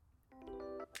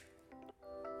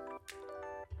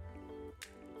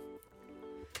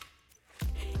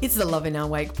It's the Love in Our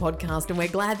Wake podcast, and we're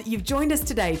glad that you've joined us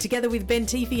today. Together with Ben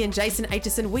Teefy and Jason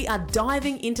Aitchison, we are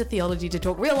diving into theology to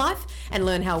talk real life and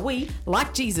learn how we,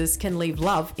 like Jesus, can leave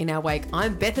love in our wake.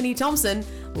 I'm Bethany Thompson.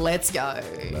 Let's go.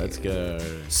 Let's go.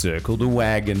 Circle the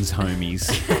wagons, homies.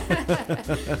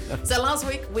 So last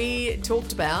week we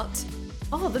talked about,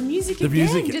 the music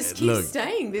just keeps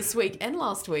staying this week and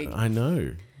last week. I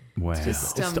know. Wow.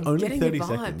 Just It's only getting 30 the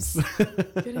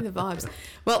vibes. Getting the vibes.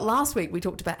 Well, last week we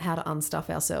talked about how to unstuff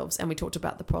ourselves, and we talked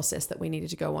about the process that we needed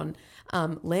to go on,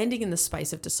 landing in the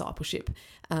space of discipleship,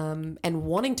 and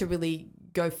wanting to really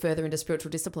go further into spiritual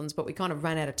disciplines, but we kind of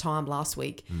ran out of time last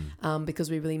week because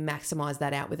we really maximised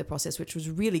that out with the process, which was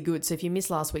really good. So if you missed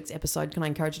last week's episode, can I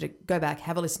encourage you to go back,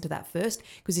 have a listen to that first,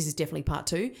 because this is definitely part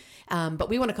 2. But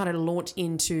we want to kind of launch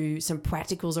into some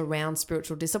practicals around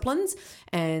spiritual disciplines.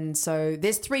 And so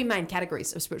there's 3 main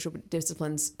categories of spiritual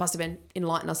disciplines. Pastor Ben,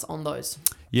 enlighten us on those.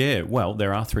 Yeah, well,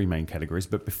 there are 3 main categories,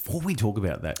 but before we talk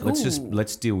about that,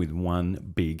 let's deal with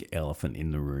one big elephant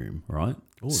in the room, right?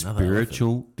 Ooh,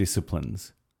 spiritual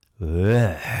disciplines. Don't you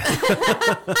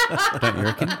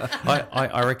reckon?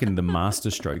 I reckon the master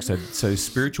stroke. So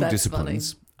spiritual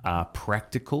disciplines are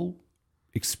practical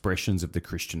expressions of the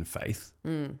Christian faith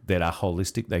that are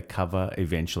holistic. They cover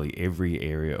eventually every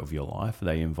area of your life.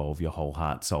 They involve your whole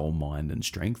heart, soul, mind, and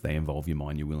strength. They involve your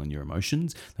mind, your will, and your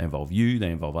emotions. They involve you.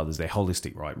 They involve others. They're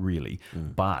holistic, right? Really.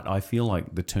 But I feel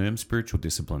like the term spiritual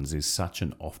disciplines is such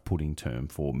an off-putting term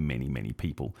for many, many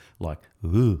people. Like,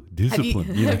 discipline.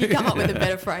 Have you come up with a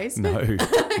better phrase? No.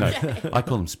 I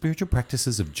call them spiritual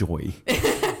practices of joy.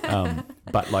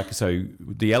 But so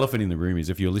the elephant in the room is,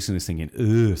 if you're listening to this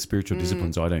thinking, spiritual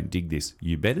disciplines, I don't dig this,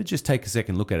 you better just take a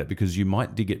second look at it, because you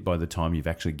might dig it by the time you've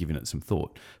actually given it some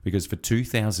thought. Because for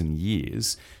 2,000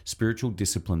 years, spiritual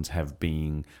disciplines have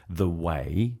been the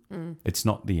way. It's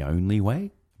not the only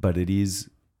way, but it is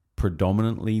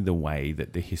predominantly the way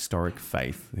that the historic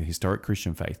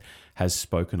Christian faith has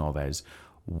spoken of as,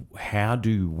 how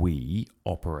do we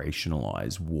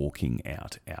operationalize walking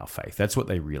out our faith? That's what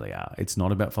they really are. It's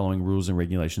not about following rules and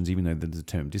regulations, even though there's the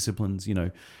term disciplines.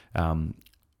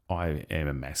 I am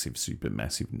a massive, super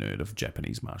massive nerd of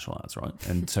Japanese martial arts, right?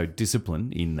 And so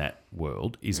discipline in that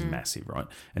world is massive, right?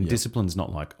 And discipline's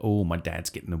not like, my dad's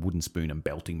getting a wooden spoon and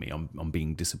belting me, I'm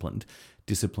being disciplined.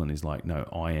 Discipline is like, no,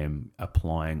 I am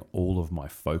applying all of my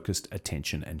focused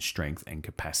attention and strength and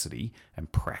capacity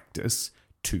and practice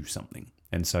to something.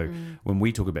 And so when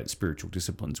we talk about spiritual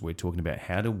disciplines, we're talking about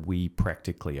how do we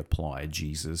practically apply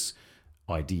Jesus'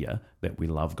 idea that we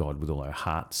love God with all our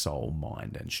heart, soul,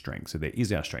 mind, and strength. So there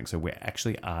is our strength. So we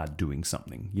actually are doing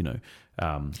something, Do you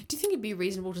think it'd be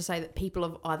reasonable to say that people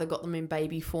have either got them in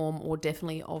baby form or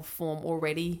definitely of form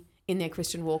already in their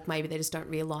Christian walk? Maybe they just don't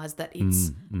realise that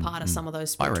it's part of some of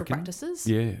those spiritual practices.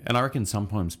 Yeah, and I reckon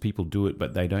sometimes people do it,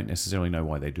 but they don't necessarily know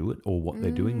why they do it or what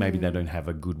they're doing. Maybe they don't have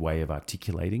a good way of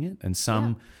articulating it. And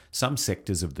some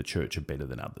sectors of the church are better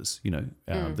than others.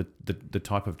 The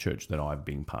type of church that I've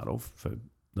been part of for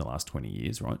the last 20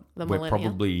 years, right? We're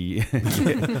probably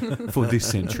for this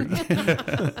century.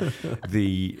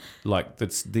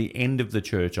 That's the end of the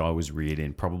church I was reared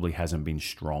in probably hasn't been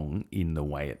strong in the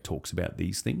way it talks about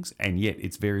these things, and yet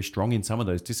it's very strong in some of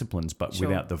those disciplines, but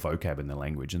without the vocab and the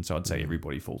language. And so I'd say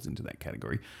everybody falls into that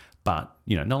category. But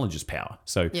knowledge is power.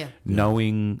 So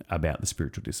knowing about the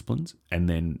spiritual disciplines, and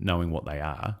then knowing what they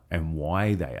are and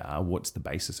why they are, what's the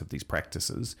basis of these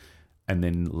practices, and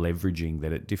then leveraging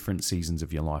that at different seasons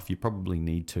of your life. You probably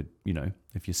need to,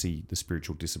 if you see the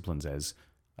spiritual disciplines as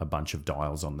a bunch of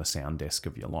dials on the sound desk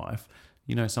of your life,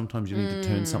 sometimes you need to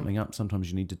turn something up, sometimes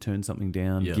you need to turn something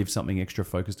down, give something extra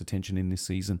focused attention in this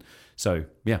season. So,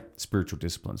 spiritual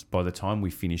disciplines. By the time we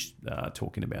finish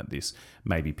talking about this,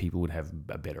 maybe people would have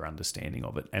a better understanding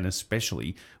of it. And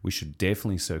especially, we should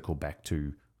definitely circle back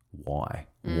to why.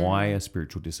 Why are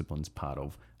spiritual disciplines part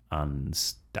of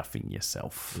unstuffing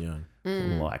yourself,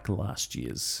 like last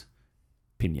year's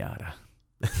pinata?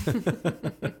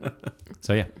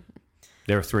 So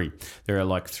there are 3. There are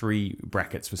like 3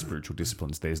 brackets for spiritual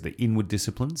disciplines. There's the inward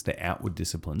disciplines, the outward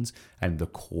disciplines, and the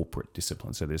corporate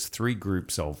disciplines. So there's 3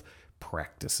 groups of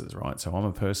practices, right? So I'm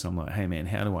a person, I'm like, hey man,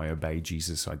 how do I obey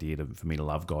Jesus' idea for me to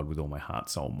love God with all my heart,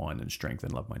 soul, mind, and strength,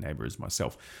 and love my neighbor as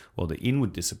myself? Well, the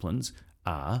inward disciplines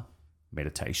are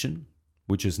meditation,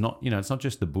 which is not, it's not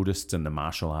just the Buddhists and the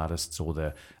martial artists or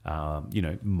the,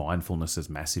 mindfulness is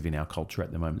massive in our culture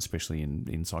at the moment, especially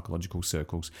in psychological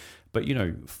circles. But,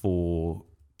 for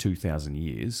 2,000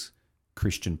 years,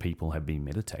 Christian people have been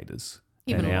meditators.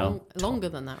 Even longer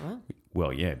than that, right?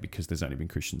 Well, yeah, because there's only been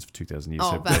Christians for 2,000 years.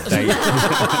 Oh, so but-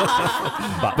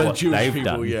 but what Jewish they've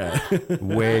people, done, yeah.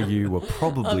 where you were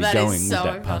probably that going is with so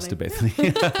that, Pastor Bethany.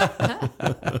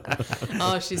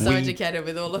 Oh, she's so educated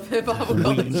with all of her Bible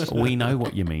knowledge. we know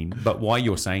what you mean. But why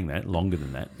you're saying that longer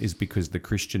than that is because the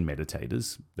Christian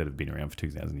meditators that have been around for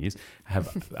 2,000 years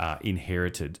have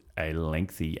inherited a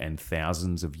lengthy and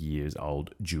thousands of years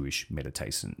old Jewish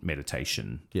meditation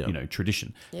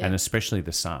tradition. Yeah. And especially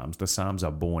the Psalms. The Psalms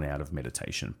are born out of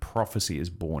meditation. Prophecy is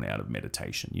born out of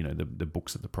meditation, the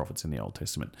books of the prophets in the Old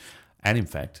Testament. And in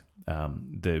fact,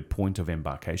 the point of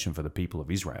embarkation for the people of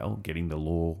Israel, getting the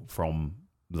law from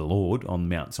the Lord on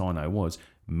Mount Sinai, was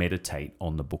meditate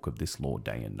on the book of this law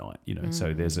day and night.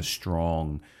 So there's a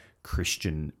strong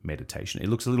Christian meditation. It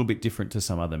looks a little bit different to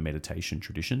some other meditation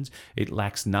traditions. It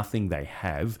lacks nothing they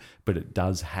have, but it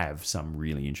does have some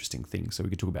really interesting things. So we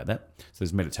could talk about that. So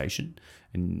there's meditation,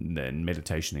 and then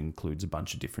meditation includes a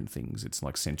bunch of different things. It's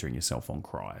like centering yourself on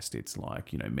Christ. It's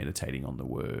like, meditating on the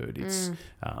word. It's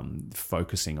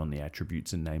focusing on the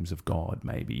attributes and names of God,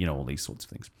 maybe, all these sorts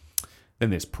of things. Then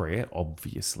there's prayer,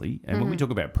 obviously. And when we talk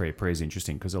about prayer, prayer is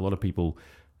interesting because a lot of people,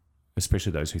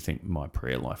 especially those who think my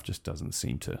prayer life just doesn't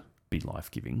seem to be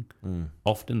life-giving,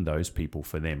 often those people,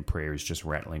 for them, prayer is just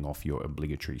rattling off your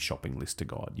obligatory shopping list to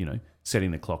God,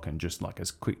 setting the clock and just like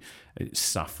as quick,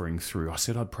 suffering through. I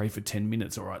said I'd pray for 10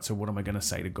 minutes. All right, so what am I going to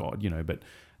say to God? But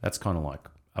that's kind of like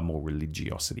a more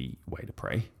religiosity way to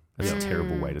pray. That's a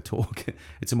terrible way to talk.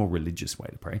 It's a more religious way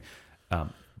to pray.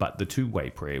 But the two-way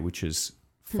prayer, which is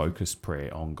focused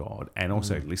prayer on God and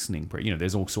also listening prayer.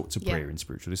 There's all sorts of prayer in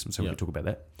spiritualism, so we can talk about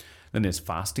that. Then there's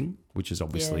fasting, which is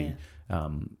obviously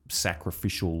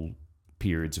sacrificial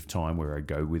periods of time where I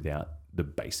go without the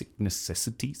basic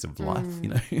necessities of life,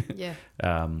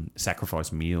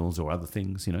 sacrifice meals or other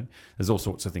things, There's all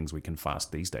sorts of things we can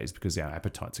fast these days because our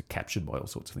appetites are captured by all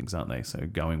sorts of things, aren't they? So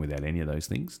going without any of those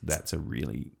things, that's a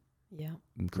really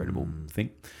incredible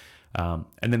thing. And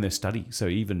then there's study. So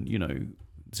even,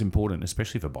 it's important,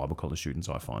 especially for Bible college students,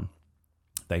 I find.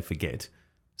 They forget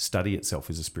study itself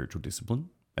is a spiritual discipline.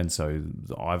 And so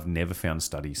I've never found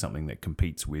study something that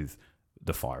competes with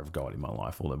the fire of God in my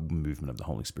life or the movement of the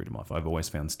Holy Spirit in my life. I've always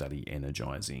found study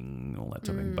energizing, all that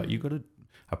sort of thing. But you've got to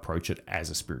approach it as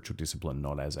a spiritual discipline,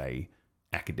 not as a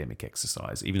academic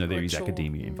exercise, even though there is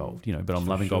academia involved, but I'm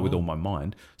loving God with all my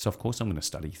mind. So of course I'm going to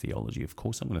study theology. Of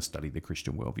course I'm going to study the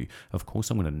Christian worldview. Of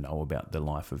course I'm going to know about the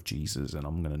life of Jesus, and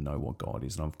I'm going to know what God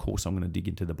is. And of course I'm going to dig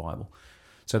into the Bible.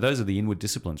 So those are the inward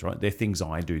disciplines, right? They're things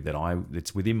I do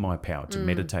that's within my power to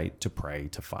meditate, to pray,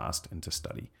 to fast, and to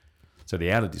study. So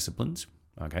the outer disciplines,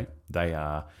 okay, they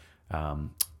are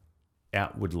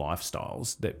outward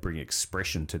lifestyles that bring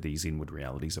expression to these inward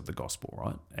realities of the gospel,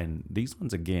 right? And these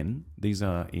ones, again, these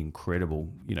are incredible.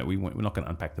 We're not going to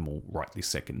unpack them all right this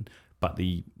second, but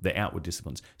the outward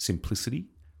disciplines: simplicity,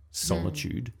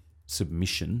 solitude,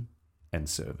 submission, and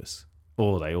service.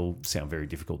 Oh, they all sound very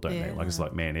difficult, don't they? Like, it's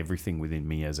like, man, everything within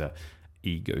me as a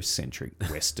egocentric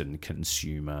Western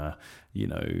consumer,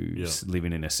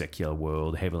 living in a secular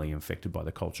world, heavily infected by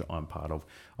the culture I'm part of,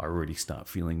 I already start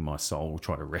feeling my soul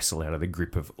try to wrestle out of the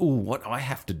grip of, what, I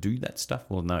have to do that stuff?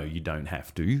 Well, no, you don't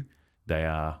have to. They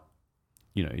are,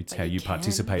 it's how you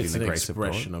participate in the grace of God.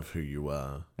 It's an expression of who you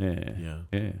are.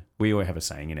 Yeah. We always have a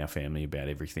saying in our family about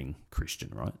everything Christian,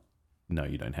 right? No,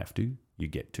 you don't have to. You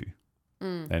get to.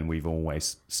 And we've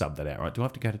always subbed that out, right? Do I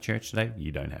have to go to church today?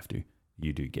 You don't have to.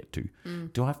 You do get to.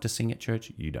 Do I have to sing at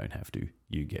church? You don't have to.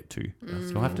 You get to.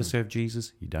 Do I have to serve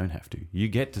Jesus? You don't have to. You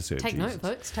get to serve Jesus. Take note,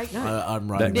 folks. Take note.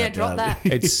 I'm writing that drop down. that.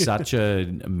 It's such a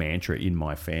mantra in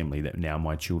my family that now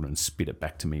my children spit it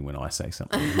back to me when I say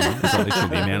something. It's like literally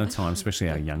the amount of time, especially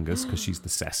our youngest, because she's the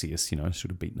sassiest, I should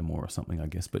have beaten her more or something, I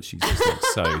guess, but she's just like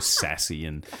so sassy,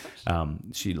 and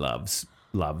she loves,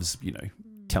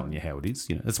 telling you how it is.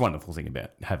 That's the wonderful thing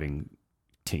about having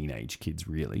teenage kids,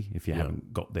 really, if you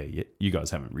haven't got there yet. You guys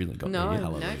haven't really got there yet.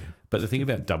 No. But the thing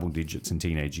about double digits in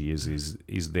teenage years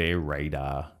is their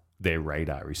radar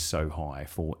is so high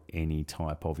for any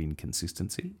type of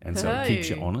inconsistency, and so it keeps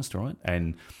you honest, right?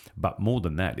 But more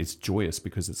than that, it's joyous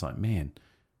because it's like, man,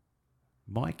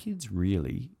 my kids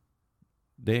really,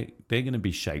 they're going to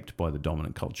be shaped by the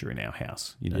dominant culture in our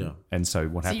house, And so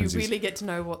what happens you is, really get to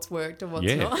know what's worked and what's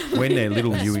not. when they're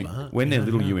little,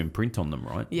 you imprint on them,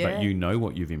 right? Yeah. But you know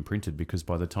what you've imprinted because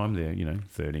by the time they're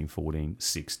 13, 14,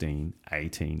 16,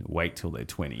 18, wait till they're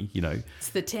 20, It's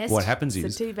the test. what happens It's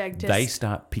is the teabag test. they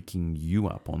start picking you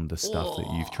up on the stuff that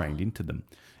you've trained into them.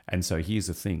 And so here's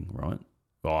the thing, right?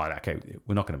 Oh, okay,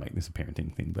 we're not going to make this a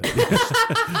parenting thing, but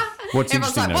what's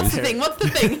Everyone's interesting like, what's the thing? What's the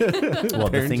thing? well,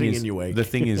 Parenting the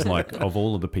thing is, like, of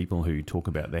all of the people who talk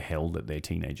about the hell that their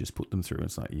teenagers put them through,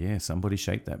 it's like, yeah, somebody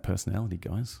shaped that personality,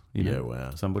 guys. You know? Yeah,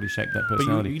 wow. Somebody shaped that But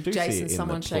personality. you do Jason, see it in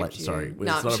someone the play. shaped you. Sorry,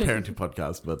 No, it's not a parenting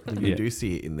podcast, but you do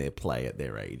see it in their play at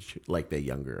their age, like their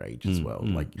younger age as well.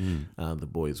 The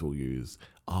boys will use,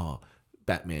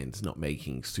 Batman's not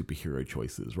making superhero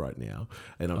choices right now,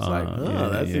 and I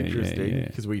was that's interesting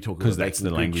because we talk about that's making the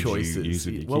good language choices. you use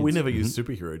with your Well, we kids. never use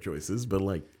superhero choices, but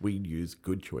like we use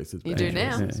good choices. You bad do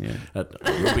now. choices. Yeah.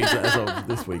 Will be as of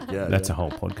this week. Yeah, That's a whole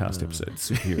podcast episode,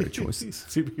 superhero choices.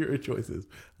 superhero choices.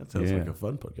 That sounds Yeah. like a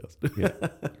fun podcast. Yeah.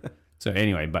 So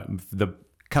anyway, but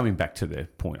coming back to the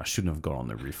point, I shouldn't have got on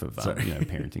the riff of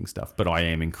parenting stuff, but I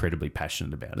am incredibly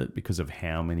passionate about it because of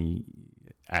how many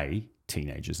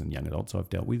teenagers and young adults I've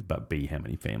dealt with, but B, how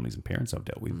many families and parents I've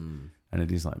dealt with. And it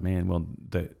is like, man, well,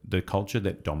 the culture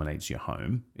that dominates your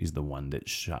home is the one that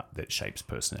shapes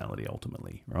personality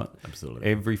ultimately, right? Absolutely.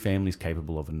 Every family's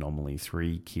capable of anomaly.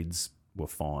 3 kids were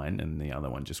fine and the other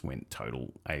one just went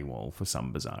total AWOL for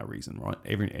some bizarre reason, right?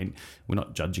 And we're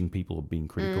not judging people or being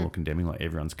critical or condemning, like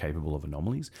everyone's capable of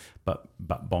anomalies, but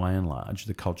by and large,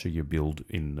 the culture you build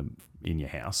in your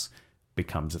house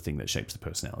becomes a thing that shapes the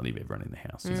personality of everyone in the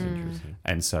house. Interesting.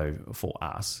 And so for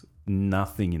us,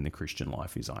 nothing in the Christian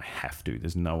life is I have to.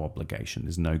 There's no obligation.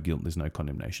 There's no guilt. There's no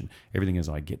condemnation. Everything is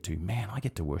I get to. Man, I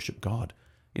get to worship God.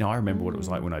 You know, I remember what it was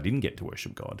like when I didn't get to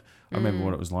worship God. I remember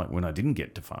what it was like when I didn't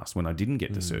get to fast, when I didn't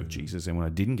get to serve Jesus, and when I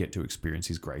didn't get to experience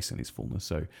his grace and his fullness.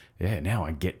 So, yeah, now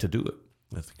I get to do it.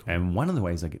 That's cool. And one of the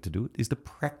ways I get to do it is the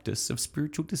practice of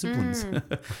spiritual disciplines.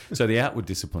 So the outward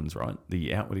disciplines, right?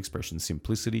 The outward expressions,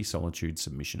 simplicity, solitude,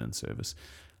 submission, and service.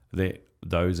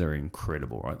 Those are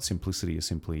incredible, right? Simplicity is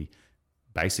simply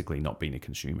basically not being a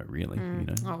consumer, really. You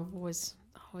know? I always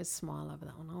smile over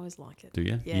that one. I always like it. Do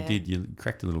you? Yeah. You did. You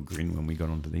cracked a little grin when we got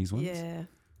onto these ones. Yeah.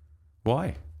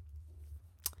 Why?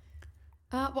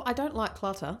 Well, I don't like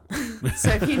clutter. So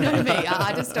if you know me,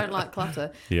 I just don't like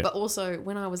clutter. Yeah. But also,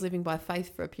 when I was living by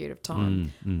faith for a period of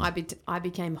time, I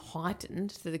became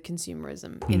heightened to the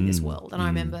consumerism in this world. And I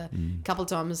remember a couple of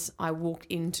times I walked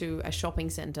into a shopping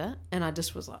centre and I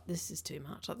just was like, this is too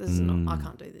much. Like, this is not, I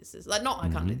can't do this. It's like, not I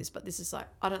can't do this, but this is like,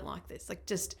 I don't like this. Like,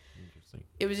 just,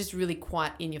 it was just really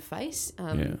quite in your face.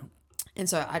 And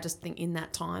so I just think in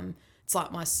that time, it's like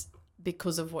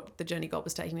because of what the journey God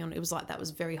was taking me on, it was like that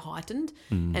was very heightened.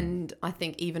 And I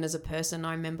think even as a person,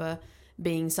 I remember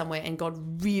being somewhere and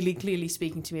God really clearly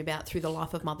speaking to me about through the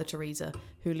life of Mother Teresa,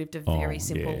 who lived a very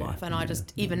simple life. And I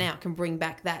just even now can bring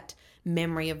back that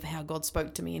memory of how God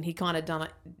spoke to me, and he kind of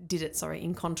did it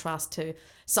in contrast to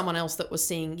someone else that was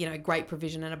seeing, great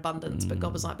provision and abundance. But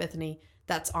God was like, Bethany,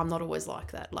 I'm not always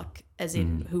like that. Like, as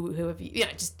in whoever you,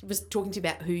 just was talking to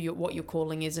you about what your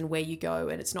calling is and where you go.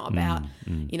 And it's not about,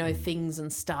 things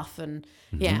and stuff. And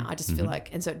I just feel like,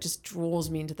 and so it just draws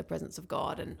me into the presence of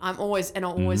God. And I always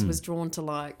was drawn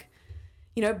to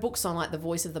books on like the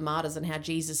voice of the martyrs and how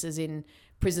Jesus is in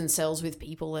prison cells with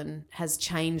people and has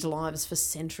changed lives for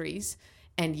centuries.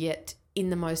 And yet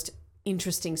in the most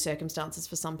interesting circumstances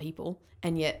for some people.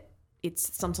 And yet,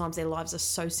 it's sometimes their lives are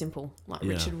so simple, like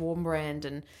Richard Warmbrand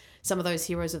and some of those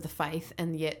heroes of the faith,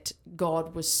 and yet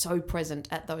God was so present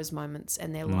at those moments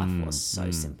and their life was so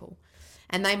simple.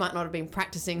 And they might not have been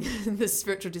practicing the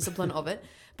spiritual discipline of it,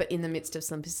 but in the midst of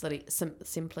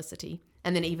simplicity.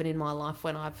 And then even in my life,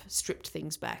 when I've stripped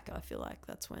things back, I feel like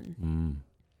that's when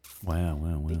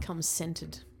Wow. it becomes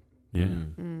centered. Yeah.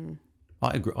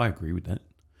 I agree with that.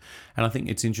 And I think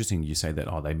it's interesting you say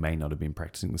that, they may not have been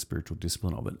practicing the spiritual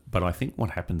discipline of it. But I think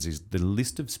what happens is the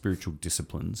list of spiritual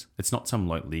disciplines, it's not some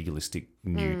like legalistic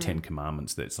new 10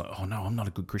 commandments that's like, oh no, I'm not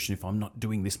a good Christian if I'm not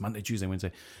doing this Monday, Tuesday,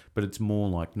 Wednesday. But it's more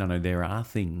like, no, there are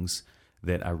things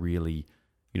that are really,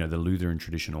 the Lutheran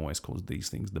tradition always calls these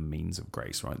things the means of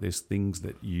grace, right? There's things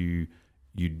that you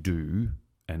do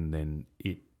and then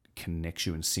it connects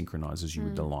you and synchronizes you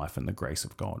with the life and the grace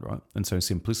of God, right? And so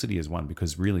simplicity is one,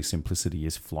 because really simplicity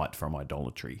is flight from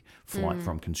idolatry, flight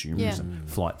from consumerism,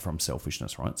 flight from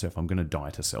selfishness, right? So if I'm going to die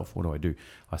to self, what do?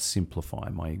 I simplify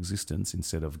my existence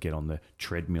instead of get on the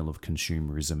treadmill of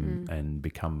consumerism and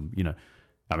become,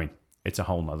 it's a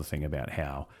whole other thing about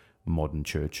how modern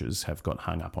churches have got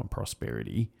hung up on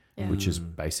prosperity, which is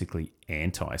basically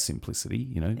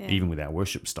anti-simplicity, even with our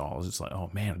worship styles. It's like, oh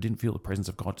man, I didn't feel the presence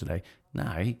of God today.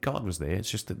 No, God was there.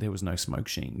 It's just that there was no smoke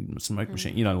machine,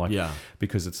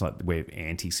 because it's like we're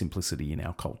anti-simplicity in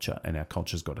our culture, and our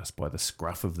culture's got us by the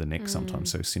scruff of the neck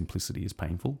sometimes, so simplicity is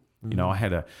painful.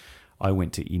 I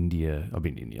went to India. I've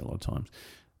been to India a lot of times.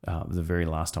 The very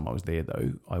last time I was there,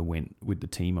 though, I went with the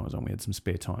team I was on. We had some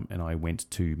spare time, and I went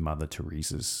to Mother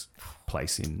Teresa's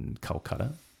place in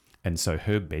Calcutta. And so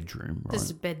her bedroom, right? This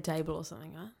is a bed table or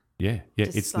something, right? Yeah.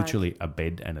 Just It's like- literally a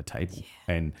bed and a table,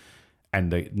 and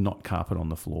the not carpet on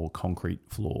the floor, concrete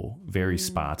floor, very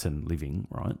Spartan living,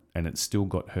 right? And it's still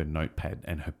got her notepad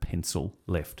and her pencil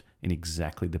left in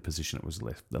exactly the position it was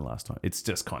left the last time. It's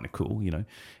just kind of cool,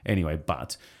 Anyway,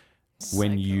 but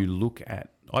when you look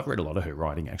at, I've read a lot of her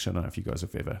writing. Actually, I don't know if you guys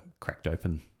have ever cracked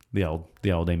open the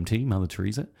old MT, Mother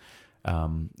Teresa.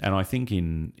 And I think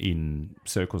in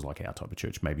circles like our type of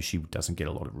church, maybe she doesn't get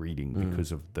a lot of reading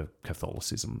because of the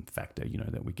Catholicism factor,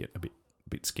 that we get a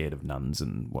bit scared of nuns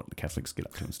and what the Catholics get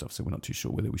up to and stuff, so we're not too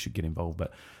sure whether we should get involved.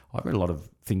 But I've read a lot of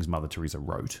things Mother Teresa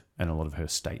wrote and a lot of her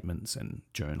statements and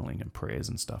journaling and prayers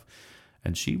and stuff,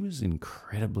 and she was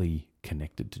incredibly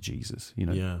connected to Jesus,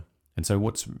 Yeah. And so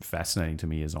what's fascinating to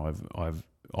me is I've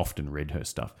often read her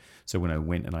stuff. So when I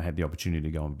went and I had the opportunity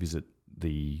to go and visit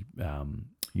the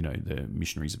the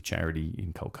Missionaries of Charity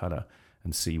in Calcutta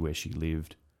and see where she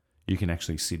lived, you can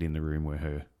actually sit in the room where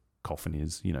her coffin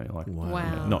is,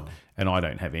 Wow. And I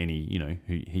don't have any,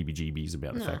 heebie-jeebies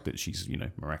about the fact that she's,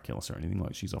 miraculous or anything.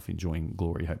 Like, she's off enjoying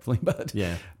glory, hopefully, but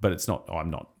it's not,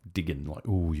 I'm not digging like,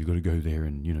 oh, you got to go there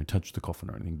and, touch the coffin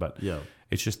or anything. But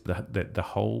it's just the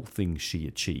whole thing she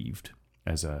achieved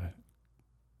as a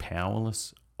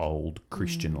powerless old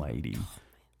Christian lady,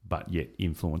 but yet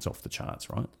influence off the charts,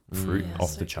 right? Fruit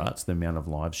off the charts, the amount of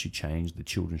lives she changed, the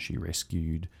children she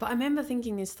rescued. But I remember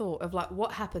thinking this thought of like,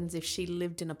 what happens if she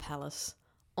lived in a palace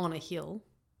on a hill?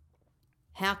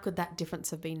 How could that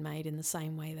difference have been made in the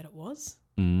same way that it was?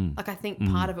 Like, I think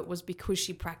part of it was because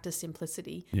she practiced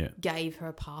simplicity, gave her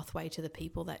a pathway to the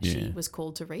people that she was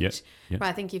called to reach. But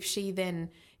I think if she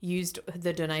then used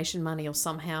the donation money or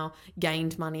somehow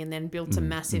gained money and then built a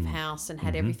massive house and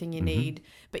had everything you need,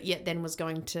 but yet then was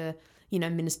going to,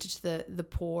 minister to the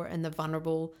poor and the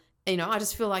vulnerable, I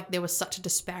just feel like there was such a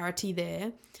disparity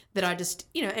there that I just,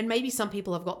 and maybe some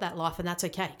people have got that life and that's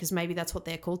okay because maybe that's what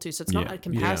they're called to. So it's not a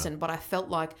comparison, but I felt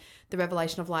like the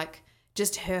revelation of like,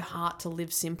 just her heart to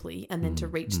live simply and then to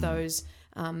reach those,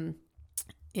 down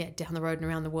the road and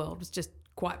around the world was just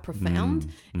quite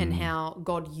profound, and how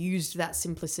God used that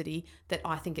simplicity that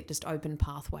I think it just opened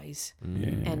pathways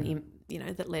and,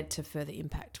 that led to further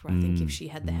impact where I think if she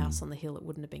had the house on the hill, it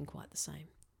wouldn't have been quite the same.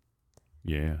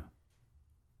 Yeah.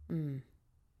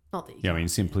 Not that you I mean,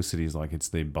 simplicity is like, it's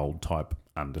the bold type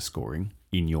underscoring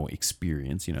in your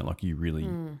experience, like you really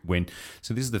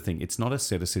so this is the thing, it's not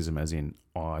asceticism as in,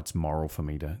 it's moral for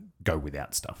me to go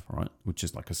without stuff, right? Which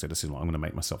is like asceticism, I'm going to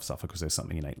make myself suffer because there's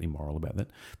something innately moral about that.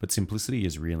 But simplicity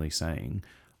is really saying,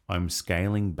 I'm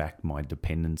scaling back my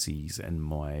dependencies and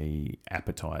my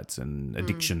appetites and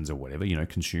addictions or whatever,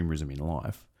 consumerism in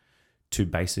life, to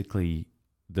basically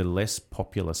the less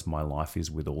populous my life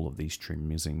is with all of these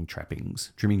trimmings and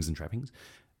trappings,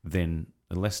 then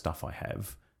the less stuff I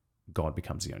have, God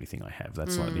becomes the only thing I have.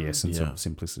 That's like the essence of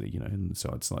simplicity, And so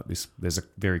it's like this, there's a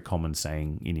very common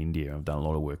saying in India. I've done a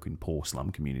lot of work in poor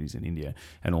slum communities in India,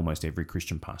 and almost every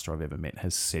Christian pastor I've ever met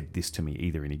has said this to me,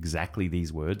 either in exactly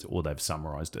these words or they've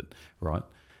summarized it, right?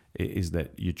 Is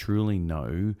that you truly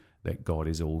know that God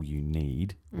is all you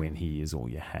need when he is all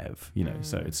you have,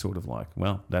 So it's sort of like,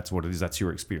 well, that's what it is. That's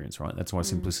your experience, right? That's why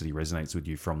simplicity resonates with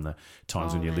you from the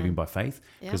times when you're living by faith,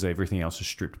 because everything else is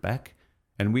stripped back.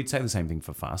 And we'd say the same thing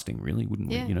for fasting, really, wouldn't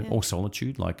we? Or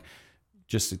solitude. Like,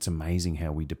 just it's amazing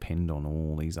how we depend on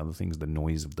all these other things, the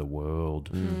noise of the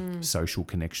world, social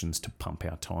connections to pump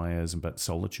our tires. But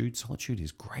solitude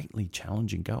is greatly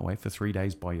challenging. Go away for 3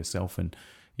 days by yourself and,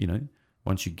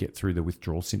 once you get through the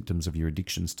withdrawal symptoms of your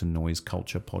addictions to noise,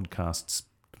 culture, podcasts,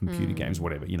 computer games,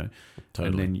 whatever, Totally.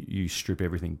 And then you strip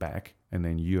everything back, and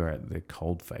then you're at the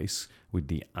cold face with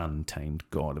the untamed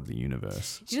God of the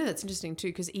universe. Do you know that's interesting too?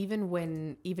 Because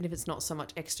even if it's not so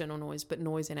much external noise, but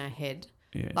noise in our head,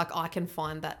 like I can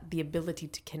find that the ability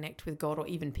to connect with God or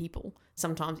even people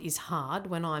sometimes is hard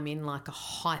when I'm in like a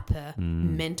hyper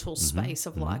mental space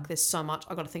of like, there's so much,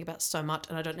 I've got to think about so much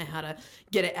and I don't know how to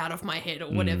get it out of my head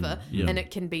or whatever. And it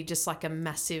can be just like a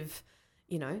massive,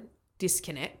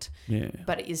 disconnect.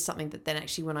 But it is something that then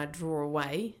actually when I draw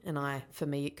away, and for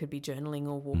me it could be journaling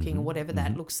or walking or whatever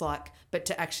that looks like, but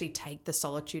to actually take the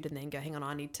solitude and then go, hang on,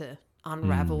 I need to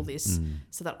unravel this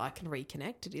so that I can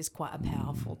reconnect. It is quite a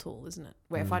powerful tool, isn't it?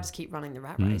 Where if I just keep running the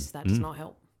rat race, that does not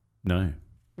help. No.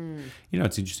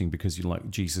 It's interesting because you like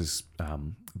Jesus,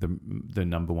 the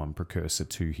number one precursor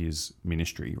to his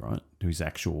ministry, right? To his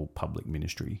actual public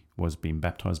ministry was being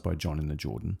baptized by John in the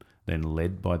Jordan, then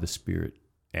led by the Spirit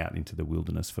out into the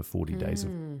wilderness for 40 days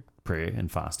of prayer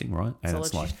and fasting, right? And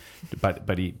Solitude. it's like,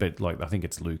 but like I think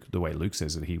it's Luke, the way Luke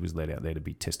says it, he was led out there to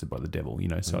be tested by the devil, you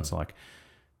know. So it's like,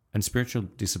 and spiritual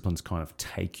disciplines kind of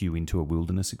take you into a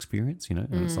wilderness experience, you know.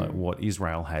 And it's like what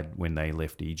Israel had when they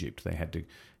left Egypt. They had to,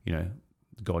 you know,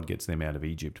 God gets them out of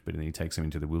Egypt, but then he takes them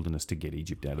into the wilderness to get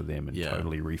Egypt out of them and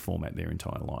totally reformat their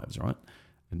entire lives, right?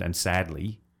 And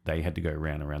sadly, they had to go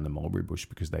around the mulberry bush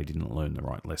because they didn't learn the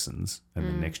right lessons, and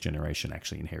the next generation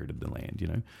actually inherited the land, you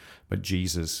know. But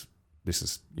Jesus, this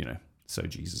is, you know, so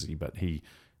Jesus-y, but he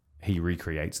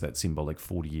recreates that symbolic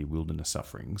 40-year wilderness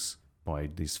sufferings by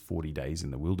these 40 days in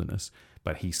the wilderness,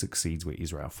 but he succeeds where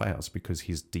Israel fails because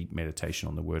his deep meditation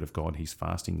on the word of God, he's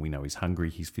fasting, we know he's hungry,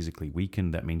 he's physically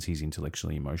weakened. That means he's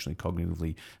intellectually, emotionally,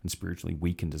 cognitively, and spiritually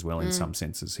weakened as well in some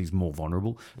senses. He's more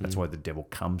vulnerable. That's why the devil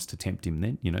comes to tempt him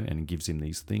then, you know, and gives him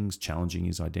these things, challenging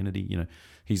his identity. You know,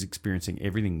 he's experiencing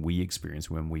everything we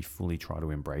experience when we fully try to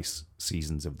embrace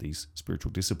seasons of these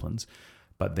spiritual disciplines.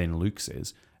 But then Luke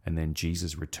says, and then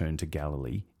Jesus returned to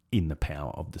Galilee in the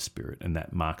power of the Spirit. And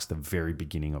that marks the very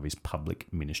beginning of his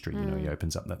public ministry. You know, he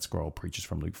opens up that scroll, preaches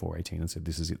from Luke 4:18 and said,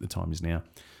 this is it, the time is now.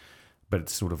 But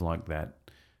it's sort of like that,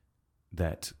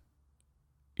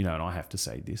 you know, and I have to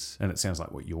say this, and it sounds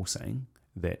like what you're saying,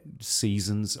 that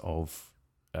seasons of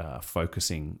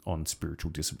focusing on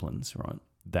spiritual disciplines, right?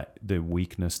 That the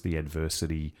weakness, the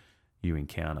adversity you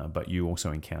encounter, but you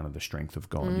also encounter the strength of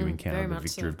God. You encounter the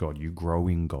victory of God. You grow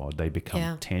in God. They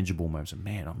become tangible moments of,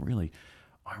 man,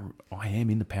 I am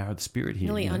in the power of the Spirit here.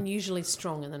 Really you know? unusually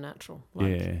strong in the natural.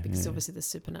 Because obviously there's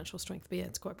supernatural strength. But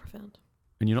it's quite profound.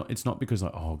 And it's not because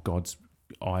like, oh,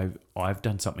 I've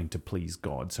done something to please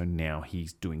God, so now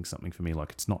he's doing something for me.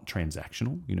 Like, it's not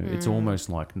transactional. You know, it's almost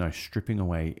like, no, stripping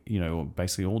away, you know,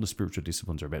 basically all the spiritual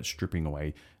disciplines are about stripping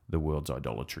away the world's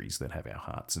idolatries that have our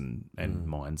hearts and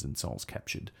minds and souls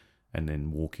captured. And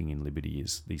then walking in liberty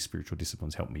is, these spiritual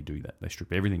disciplines help me do that. They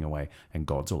strip everything away, and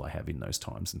God's all I have in those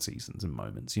times and seasons and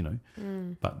moments, you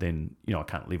know. But then, you know, I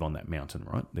can't live on that mountain,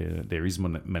 right? There is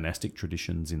monastic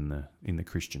traditions in the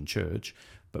Christian church,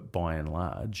 but by and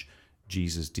large,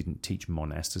 Jesus didn't teach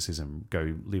monasticism,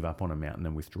 go live up on a mountain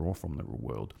and withdraw from the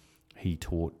world. He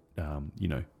taught, you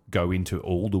know, go into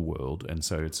all the world. And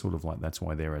so it's sort of like, that's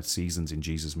why there are seasons in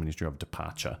Jesus' ministry of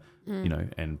departure, you know,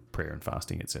 and prayer and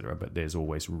fasting, etc. But there's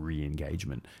always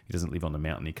re-engagement. He doesn't live on the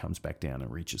mountain. He comes back down and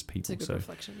reaches people. It's a good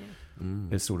reflection,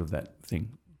 there's sort of that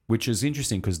thing, which is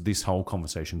interesting because this whole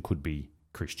conversation could be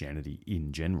Christianity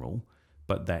in general,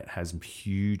 but that has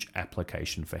huge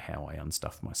application for how I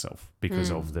unstuff myself because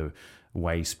of the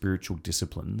way spiritual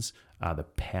disciplines are the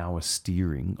power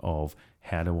steering of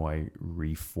how do I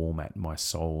reformat my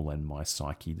soul and my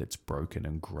psyche that's broken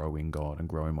and grow in God and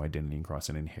grow in my identity in Christ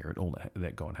and inherit all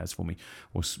that God has for me.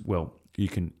 Well, you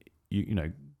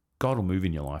know, God will move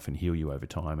in your life and heal you over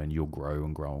time, and you'll grow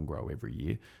and grow and grow every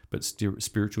year. But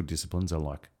spiritual disciplines are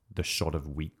like the shot of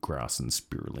wheatgrass and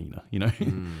spirulina, you know.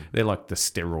 They're like the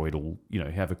steroidal, you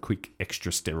know, have a quick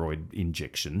extra steroid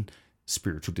injection.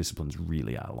 Spiritual disciplines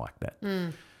really are like that.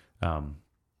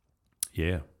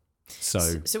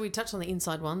 So we touched on the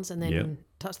inside ones and then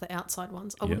touch the outside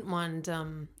ones. I wouldn't mind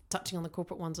touching on the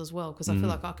corporate ones as well, because I feel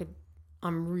like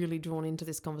I'm really drawn into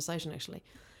this conversation actually,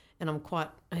 and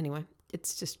anyway,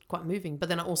 it's just quite moving. But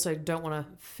then I also don't want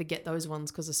to forget those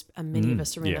ones because many of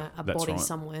us are in a body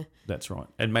somewhere. That's right.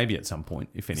 And maybe at some point,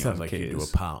 if anyone sounds like cares, you do a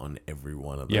part on every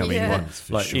one of them. Yeah, I mean,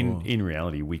 like sure. in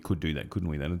reality, we could do that, couldn't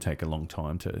we? That would take a long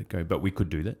time to go, but we could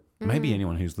do that. Maybe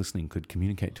anyone who's listening could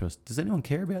communicate to us. Does anyone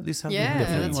care about this? That's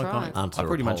right. I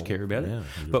pretty much care about it.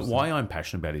 But why I'm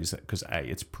passionate about it is because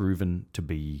it's proven to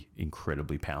be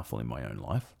incredibly powerful in my own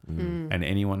life. And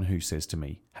anyone who says to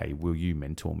me, hey, will you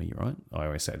mentor me, right? I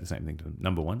always say the same thing to them.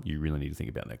 Number one, you really need to think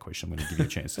about that question. I'm going to give you a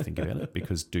chance to think about it,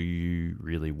 because do you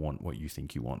really want what you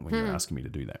think you want when you're asking me to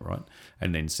do that, right?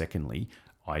 And then secondly,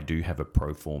 I do have a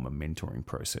pro forma mentoring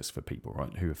process for people,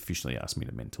 right, who officially ask me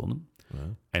to mentor them.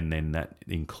 Right. And then that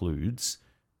includes,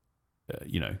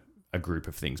 you know, a group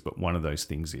of things. But one of those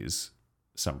things is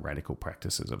some radical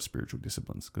practices of spiritual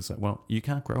disciplines. Because, well, you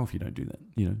can't grow if you don't do that.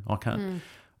 You know,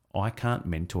 I can't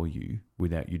mentor you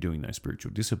without you doing those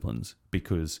spiritual disciplines,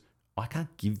 because I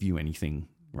can't give you anything,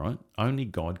 right? Only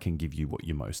God can give you what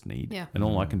you most need. Yeah. And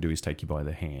all I can do is take you by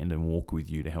the hand and walk with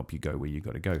you to help you go where you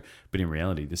got to go. But in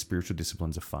reality, the spiritual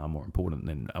disciplines are far more important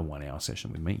than a 1 hour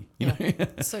session with me. You know?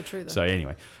 It's so true, though. So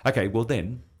anyway, okay, well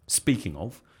then, speaking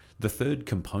of, the third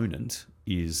component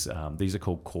is, these are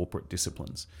called corporate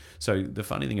disciplines. So the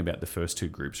funny thing about the first two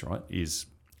groups, right, is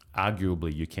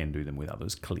arguably you can do them with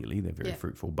others. Clearly, they're very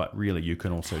fruitful, but really you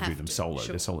can also do them solo.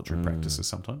 They're solitary practices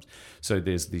sometimes. So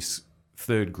there's this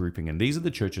third grouping, and these are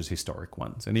the church's historic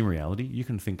ones. And in reality, you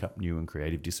can think up new and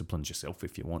creative disciplines yourself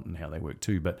if you want and how they work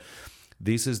too. But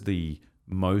this is the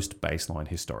most baseline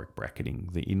historic bracketing,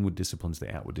 the inward disciplines,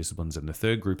 the outward disciplines, and the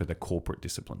third group are the corporate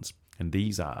disciplines. And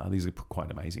these are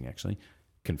quite amazing, actually.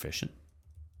 Confession,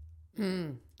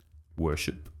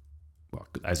 worship, well,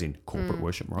 as in corporate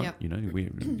worship, right? Yep. You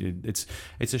know,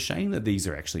 it's a shame that these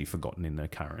are actually forgotten in the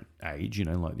current age, you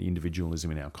know, like the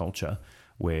individualism in our culture,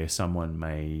 where someone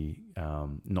may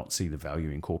not see the value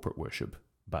in corporate worship,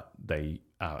 but they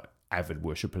are avid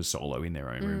worshippers solo in their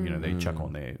own room. You know, they chuck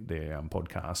on their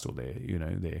podcast or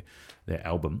their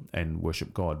album and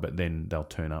worship God, but then they'll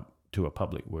turn up to a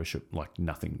public worship like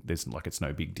nothing. It's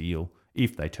no big deal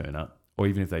if they turn up, or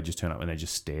even if they just turn up and they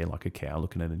just stare like a cow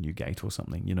looking at a new gate or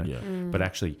something. You know, but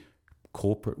actually,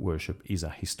 corporate worship is a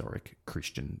historic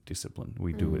Christian discipline.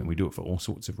 We do it, and we do it for all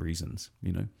sorts of reasons.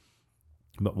 You know,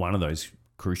 but one of those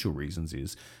crucial reasons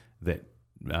is that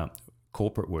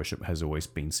corporate worship has always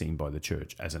been seen by the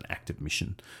church as an act of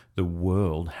mission. The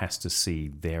world has to see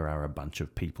there are a bunch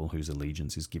of people whose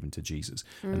allegiance is given to Jesus,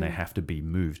 and they have to be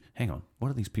moved. Hang on, what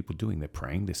are these people doing? They're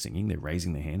praying, they're singing, they're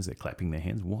raising their hands, they're clapping their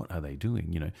hands. What are they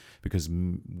doing? You know, because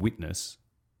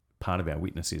part of our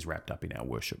witness is wrapped up in our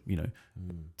worship. You know,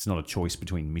 it's not a choice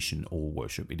between mission or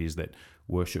worship. It is that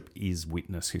worship is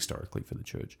witness historically for the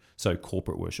church. So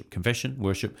corporate worship, confession,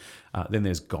 worship. Then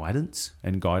there's guidance,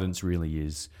 and guidance really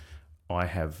is, I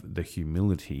have the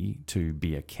humility to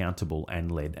be accountable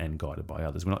and led and guided by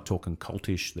others. We're not talking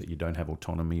cultish, that you don't have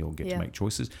autonomy or get to make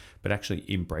choices, but actually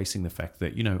embracing the fact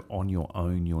that, you know, on your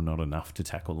own, you're not enough to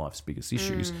tackle life's biggest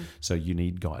issues. So you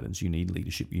need guidance, you need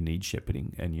leadership, you need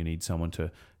shepherding, and you need someone to,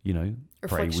 you know,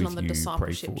 Reflection pray with on the you, pray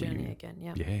discipleship for journey you. again.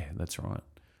 Yeah. Yeah, that's right.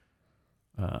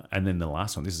 And then the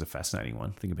last one, this is a fascinating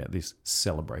one. Think about this: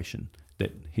 celebration.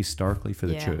 That historically for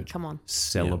the church,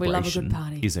 celebration we love a good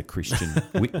party. is a Christian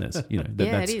witness. You know,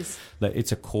 it is.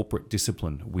 It's a corporate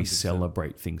discipline. We 100%.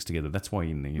 Celebrate things together. That's why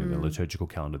in the, the liturgical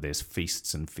calendar there's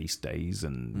feasts and feast days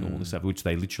and all this stuff, which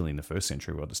they literally in the first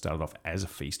century would have started off as a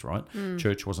feast, right?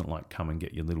 Church wasn't like come and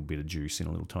get your little bit of juice in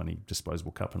a little tiny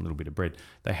disposable cup and a little bit of bread.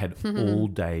 They had all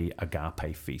day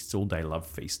agape feasts, all day love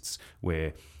feasts,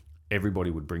 where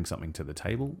everybody would bring something to the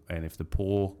table, and if the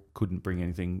poor couldn't bring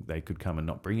anything, they could come and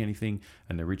not bring anything,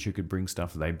 and the rich who could bring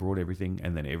stuff, they brought everything,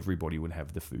 and then everybody would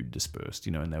have the food dispersed,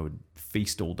 you know, and they would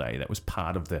feast all day. That was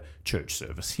part of the church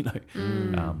service, you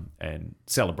know, and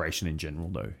celebration in general,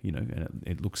 though, you know, and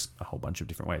it looks a whole bunch of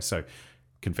different ways. So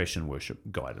confession, worship,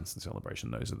 guidance, and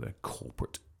celebration, those are the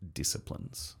corporate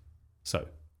disciplines. So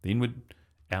the inward,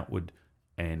 outward,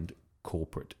 and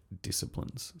corporate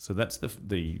disciplines. So that's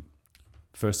the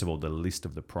first of all, the list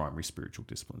of the primary spiritual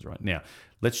disciplines, right? Now,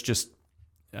 let's just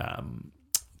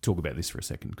talk about this for a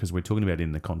second, because we're talking about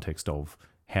in the context of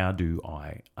how do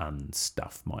I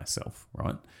unstuff myself,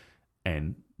 right?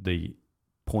 And the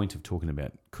point of talking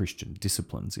about Christian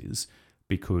disciplines is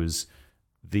because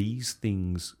these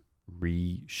things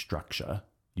restructure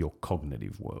your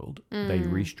cognitive world. They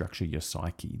restructure your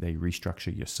psyche. They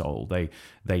restructure your soul.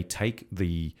 They take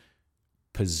the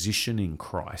position in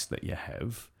Christ that you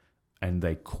have, and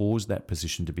they cause that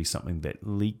position to be something that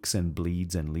leaks and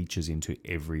bleeds and leaches into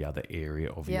every other area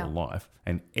of your life.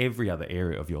 And every other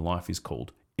area of your life is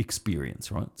called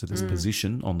experience, right? So there's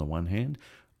position on the one hand.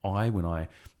 When I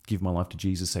give my life to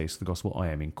Jesus, says the gospel, I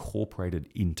am incorporated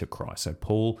into Christ. So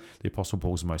Paul, the Apostle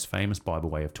Paul, is the most famous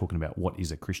Bible way of talking about what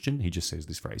is a Christian. He just says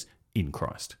this phrase, in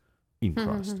Christ. In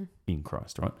Christ, in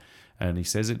Christ, right? And he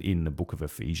says it in the book of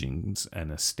Ephesians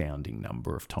an astounding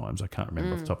number of times. I can't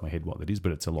remember off the top of my head what that is,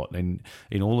 but it's a lot. And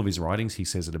in all of his writings, he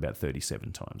says it about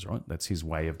 37 times, right? That's his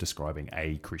way of describing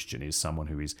a Christian, is someone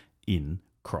who is in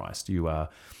Christ. You are,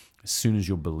 as soon as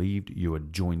you're believed, you are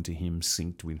joined to him,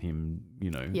 synced with him, you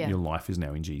know, your life is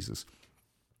now in Jesus.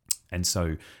 And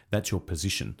so that's your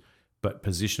position. But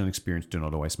position and experience do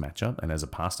not always match up. And as a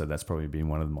pastor, that's probably been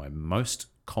one of my most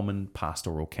common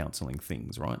pastoral counseling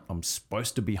things, right? I'm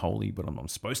supposed to be holy, but I'm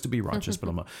supposed to be righteous, but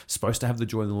I'm not supposed to have the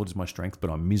joy of the Lord as my strength, but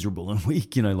I'm miserable and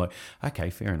weak, you know, like, okay,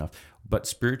 fair enough. But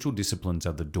spiritual disciplines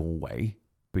are the doorway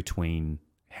between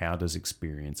how does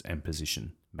experience and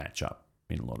position match up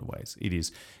in a lot of ways. It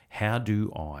is, how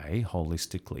do I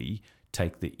holistically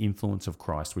take the influence of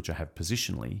Christ, which I have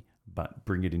positionally, but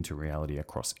bring it into reality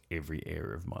across every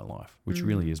area of my life, which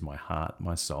really is my heart,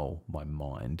 my soul, my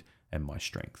mind, and my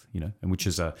strength, you know, and which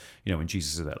is when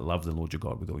Jesus said that, love the Lord your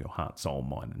God with all your heart, soul,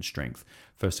 mind, and strength.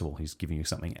 First of all, he's giving you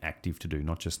something active to do,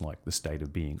 not just like the state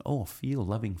of being, feel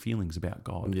loving feelings about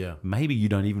God. Yeah. Maybe you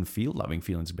don't even feel loving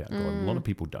feelings about God. A lot of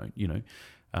people don't, you know.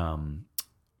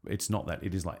 it's not that.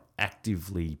 It is like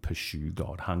actively pursue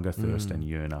God, hunger, thirst, and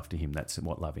yearn after him. That's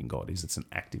what loving God is. It's an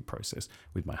active process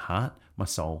with my heart, my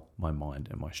soul, my mind,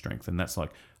 and my strength. And that's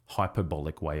like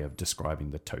hyperbolic way of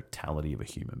describing the totality of a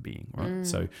human being, right?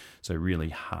 So really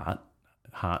heart,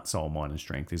 soul, mind, and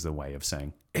strength is the way of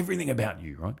saying everything about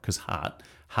you, right? Because heart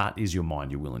is your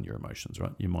mind, your will, and your emotions,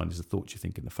 right? Your mind is the thoughts you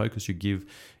think and the focus you give.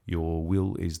 Your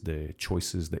will is the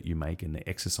choices that you make and the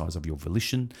exercise of your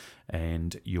volition.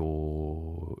 And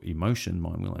your emotion,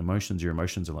 mind, will, and emotions, your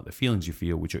emotions are like the feelings you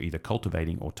feel, which are either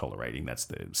cultivating or tolerating. That's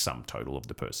the sum total of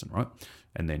the person, right?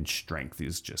 And then strength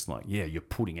is just like, you're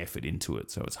putting effort into it.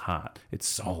 So it's heart, it's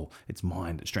soul, it's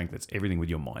mind, it's strength. It's everything with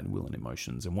your mind, will, and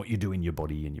emotions and what you do in your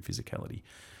body and your physicality.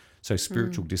 So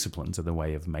spiritual disciplines are the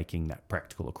way of making that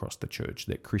practical across the church,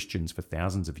 that Christians for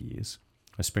thousands of years,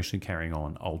 especially carrying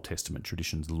on Old Testament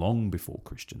traditions long before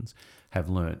Christians, have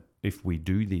learnt if we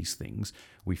do these things,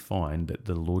 we find that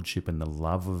the lordship and the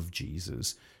love of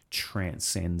Jesus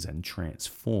transcends and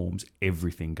transforms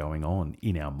everything going on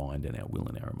in our mind and our will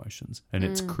and our emotions. And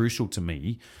it's crucial to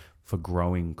me for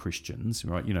growing Christians,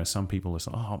 right? You know, some people are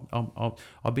saying,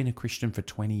 I've been a Christian for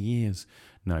 20 years.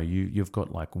 No, you've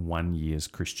got like 1 year's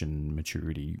Christian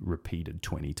maturity repeated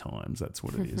 20 times. That's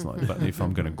what it is. Like, but if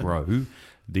I'm going to grow,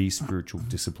 these spiritual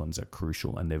disciplines are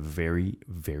crucial and they're very,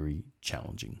 very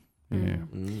challenging. Yeah.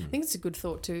 I think it's a good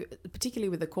thought too, particularly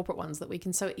with the corporate ones, that we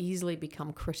can so easily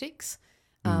become critics,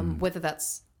 whether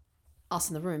that's us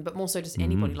in the room, but more so just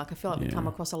anybody. Like I feel like we come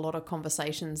across a lot of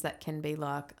conversations that can be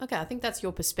like, okay, I think that's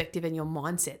your perspective and your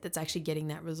mindset that's actually getting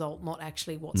that result, not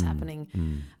actually what's happening.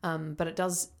 But it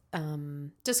does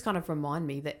just kind of remind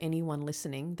me that anyone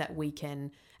listening, that we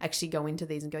can actually go into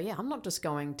these and go, I'm not just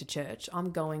going to church,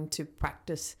 I'm going to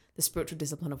practice the spiritual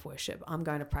discipline of worship. I'm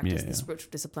going to practice the spiritual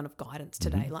discipline of guidance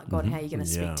today. Like, God, how are you going to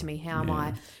speak to me? How am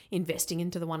I investing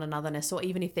into the one anotherness? Or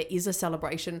even if there is a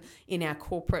celebration in our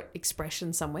corporate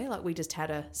expression somewhere, like we just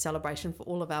had a celebration for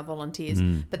all of our volunteers,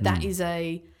 but that is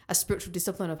a spiritual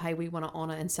discipline of, hey, we want to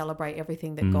honour and celebrate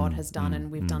everything that God has done and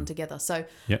we've done together. So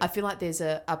I feel like there's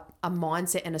a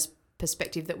mindset and a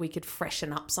perspective that we could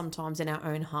freshen up sometimes in our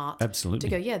own heart. Absolutely.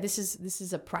 To go, this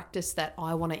is a practice that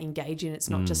I want to engage in. It's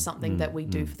not just something that we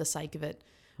do for the sake of it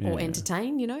or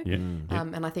entertain, you know.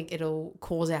 And I think it'll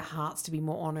cause our hearts to be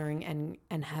more honouring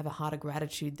and have a heart of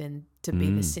gratitude than to be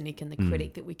the cynic and the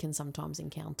critic that we can sometimes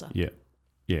encounter.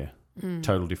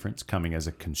 Total difference coming as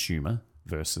a consumer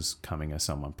versus coming as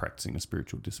someone practicing a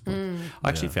spiritual discipline. I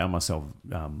actually found myself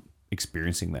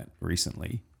experiencing that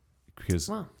recently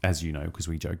because, as you know, because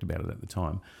we joked about it at the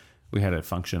time, we had a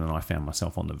function and I found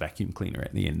myself on the vacuum cleaner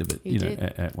at the end of it, you know,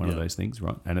 at one of those things,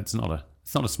 right? And it's not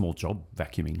a small job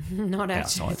vacuuming not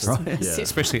outside, right?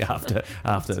 Especially after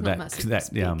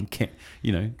that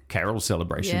you know, carol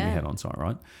celebration we had on site,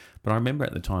 right? But I remember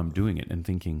at the time doing it and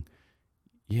thinking,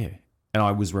 and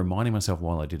I was reminding myself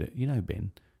while I did it, you know,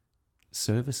 Ben,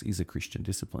 service is a Christian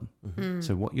discipline.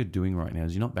 So what you're doing right now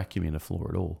is you're not vacuuming the floor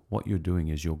at all. What you're doing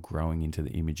is you're growing into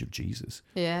the image of Jesus.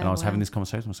 And I was having this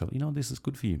conversation with myself, you know, this is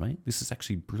good for you, mate. This is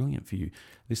actually brilliant for you.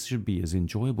 This should be as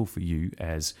enjoyable for you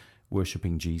as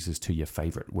worshipping Jesus to your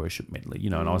favorite worship medley, you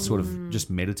know. And I was sort of just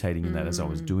meditating in that as I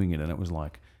was doing it. And it was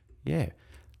like,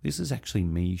 this is actually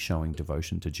me showing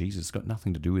devotion to Jesus. It's got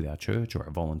nothing to do with our church or our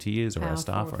volunteers or our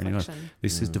staff or anything.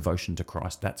 This is devotion to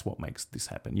Christ. That's what makes this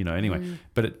happen, you know. Anyway,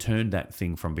 but it turned that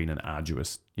thing from being an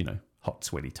arduous, you know, hot,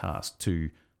 sweaty task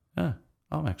to, I'm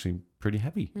actually pretty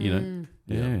happy, you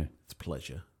know. It's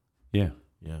pleasure.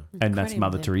 And that's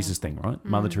Mother Teresa's thing, right?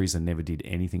 Mother Teresa never did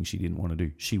anything she didn't want to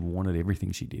do. She wanted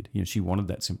everything she did. You know, she wanted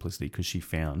that simplicity because she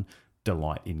found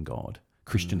delight in God.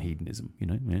 Christian hedonism, you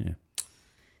know.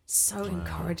 So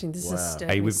encouraging. This is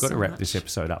stirring. Hey, we've got to wrap this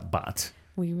episode up, but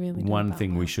we really one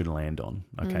thing we should land on,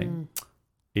 okay?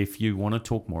 If you want to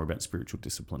talk more about spiritual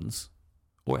disciplines,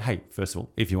 or hey, first of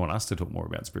all, if you want us to talk more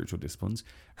about spiritual disciplines,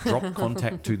 drop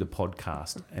contact to the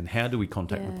podcast. And how do we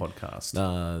contact the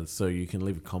podcast? So you can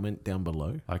leave a comment down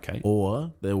below. Okay.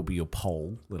 Or there will be a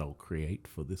poll that I'll create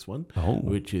for this one,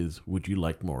 which is, would you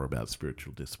like more about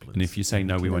spiritual disciplines? And if you say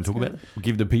no, we won't talk about it. We'll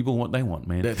give the people what they want,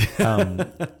 man.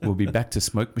 We'll be back to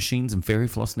smoke machines and fairy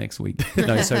floss next week.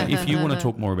 No, so if you want to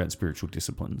talk more about spiritual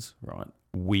disciplines, right,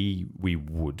 we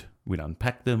would. We'd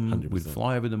unpack them. 100%. We'd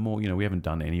fly over them more. You know, we haven't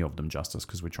done any of them justice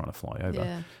because we're trying to fly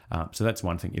over. So that's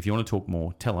one thing. If you want to talk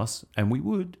more, tell us, and we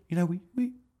would. You know,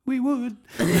 we would.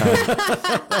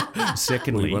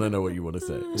 Secondly, we want to know what you want to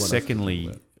say.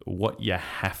 Secondly, what you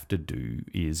have to do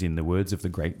is, in the words of the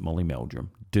great Molly Meldrum,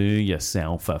 do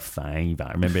yourself a favour.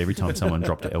 I remember every time someone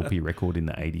dropped an LP record in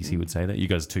the 80s, he would say that. You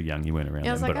guys are too young, you weren't around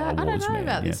Yeah, I was then, like, but I don't know man.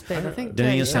 about Yeah. this, Ben. I think Do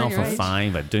you're yourself your a age.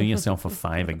 favour. Do yourself a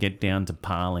favour. Get down to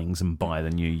Parlings and buy the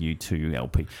new U2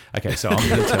 LP. Okay, so I'm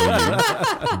going to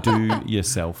tell you, do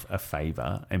yourself a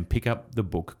favour and pick up the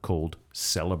book called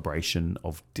Celebration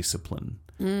of Discipline.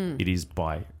 It is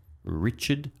by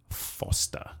Richard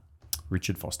Foster,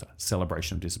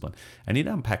 Celebration of Discipline. And it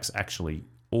unpacks actually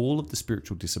all of the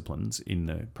spiritual disciplines in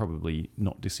the probably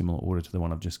not dissimilar order to the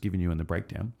one I've just given you in the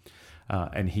breakdown.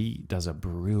 And he does a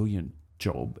brilliant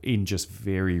job in just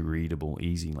very readable,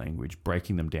 easy language,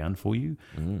 breaking them down for you,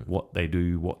 what they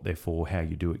do, what they're for, how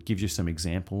you do it. Gives you some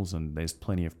examples, and there's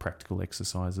plenty of practical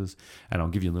exercises. And I'll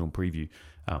give you a little preview.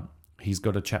 He's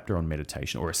got a chapter on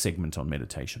meditation, or a segment on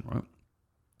meditation, right?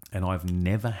 And I've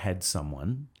never had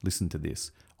someone, listen to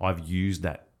this, I've used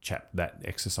that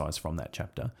exercise from that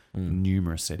chapter in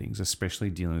numerous settings, especially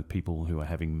dealing with people who are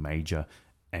having major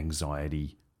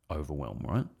anxiety overwhelm,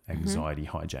 right? Anxiety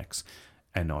hijacks.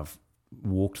 And I've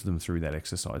walked them through that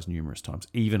exercise numerous times.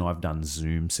 Even I've done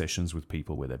Zoom sessions with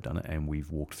people where they've done it, and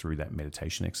we've walked through that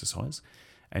meditation exercise,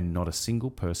 and not a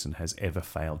single person has ever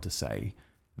failed to say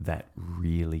that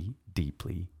really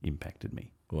deeply impacted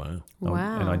me. Wow.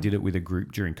 And I did it with a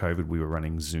group during COVID. We were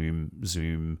running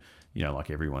Zoom, like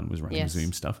everyone was running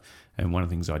Zoom stuff. And one of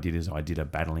the things I did is I did a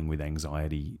battling with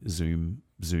anxiety Zoom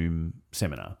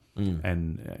seminar.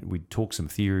 And we talked some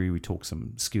theory, we talked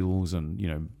some skills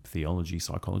and, theology,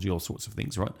 psychology, all sorts of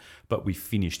things, right? But we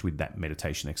finished with that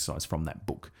meditation exercise from that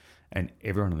book. And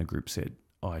everyone in the group said,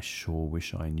 I sure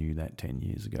wish I knew that 10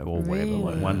 years ago or whatever.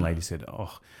 Like one lady said,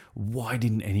 why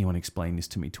didn't anyone explain this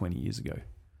to me 20 years ago?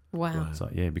 Wow. So,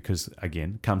 because,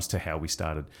 again, comes to how we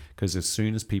started. Because as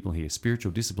soon as people hear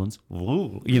spiritual disciplines,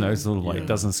 it's sort of like, it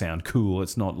doesn't sound cool.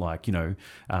 It's not like,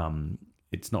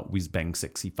 it's not whiz-bang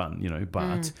sexy fun,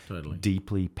 but Totally.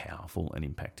 deeply powerful and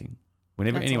impacting.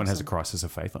 Whenever anyone has a crisis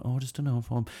of faith, I just don't know if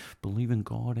I believe in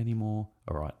God anymore.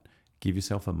 All right, give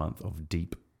yourself a month of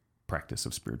deep practice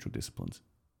of spiritual disciplines.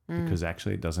 Because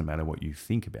actually it doesn't matter what you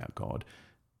think about God.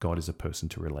 God is a person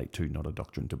to relate to, not a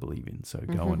doctrine to believe in. So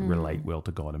go and relate well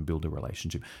to God and build a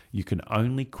relationship. You can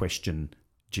only question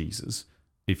Jesus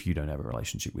if you don't have a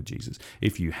relationship with Jesus.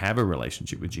 If you have a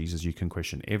relationship with Jesus, you can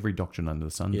question every doctrine under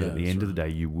the sun, but at the end of the day,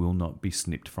 you will not be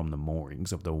snipped from the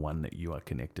moorings of the one that you are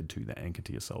connected to, the anchor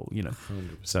to your soul,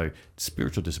 100%. So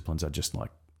spiritual disciplines are just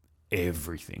like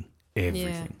everything.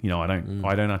 Yeah. I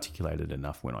don't articulate it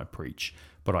enough when I preach,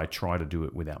 but I try to do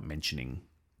it without mentioning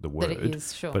the word. That it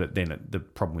is, sure. But then the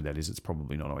problem with that is it's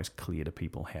probably not always clear to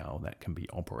people how that can be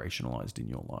operationalized in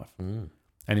your life.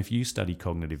 And if you study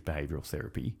cognitive behavioral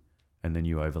therapy and then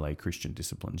you overlay Christian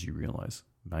disciplines, you realize,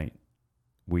 mate,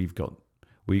 we got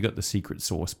the secret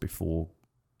sauce before,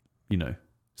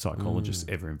 psychologists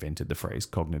ever invented the phrase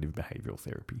cognitive behavioral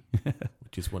therapy.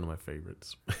 Which is one of my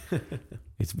favorites.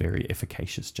 It's very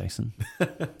efficacious, Jason.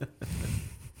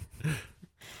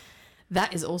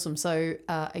 That is awesome. So,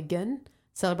 again,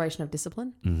 Celebration of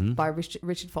Discipline by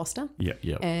Richard Foster.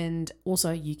 Yeah. And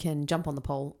also you can jump on the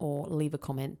poll or leave a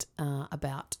comment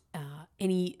about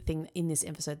anything in this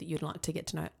episode that you'd like to get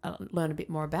to know, learn a bit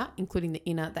more about, including the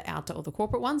inner, the outer, or the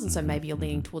corporate ones. And so maybe you're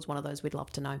leaning towards one of those. We'd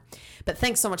love to know. But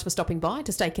thanks so much for stopping by.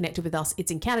 To stay connected with us, it's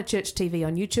Encounter Church TV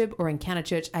on YouTube or Encounter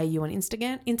Church AU on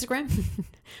Instagram.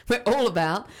 We're all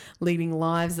about leading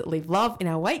lives that leave love in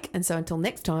our wake. And so until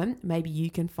next time, maybe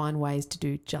you can find ways to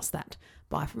do just that.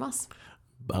 Bye from us.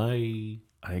 Bye.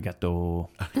 Arigato.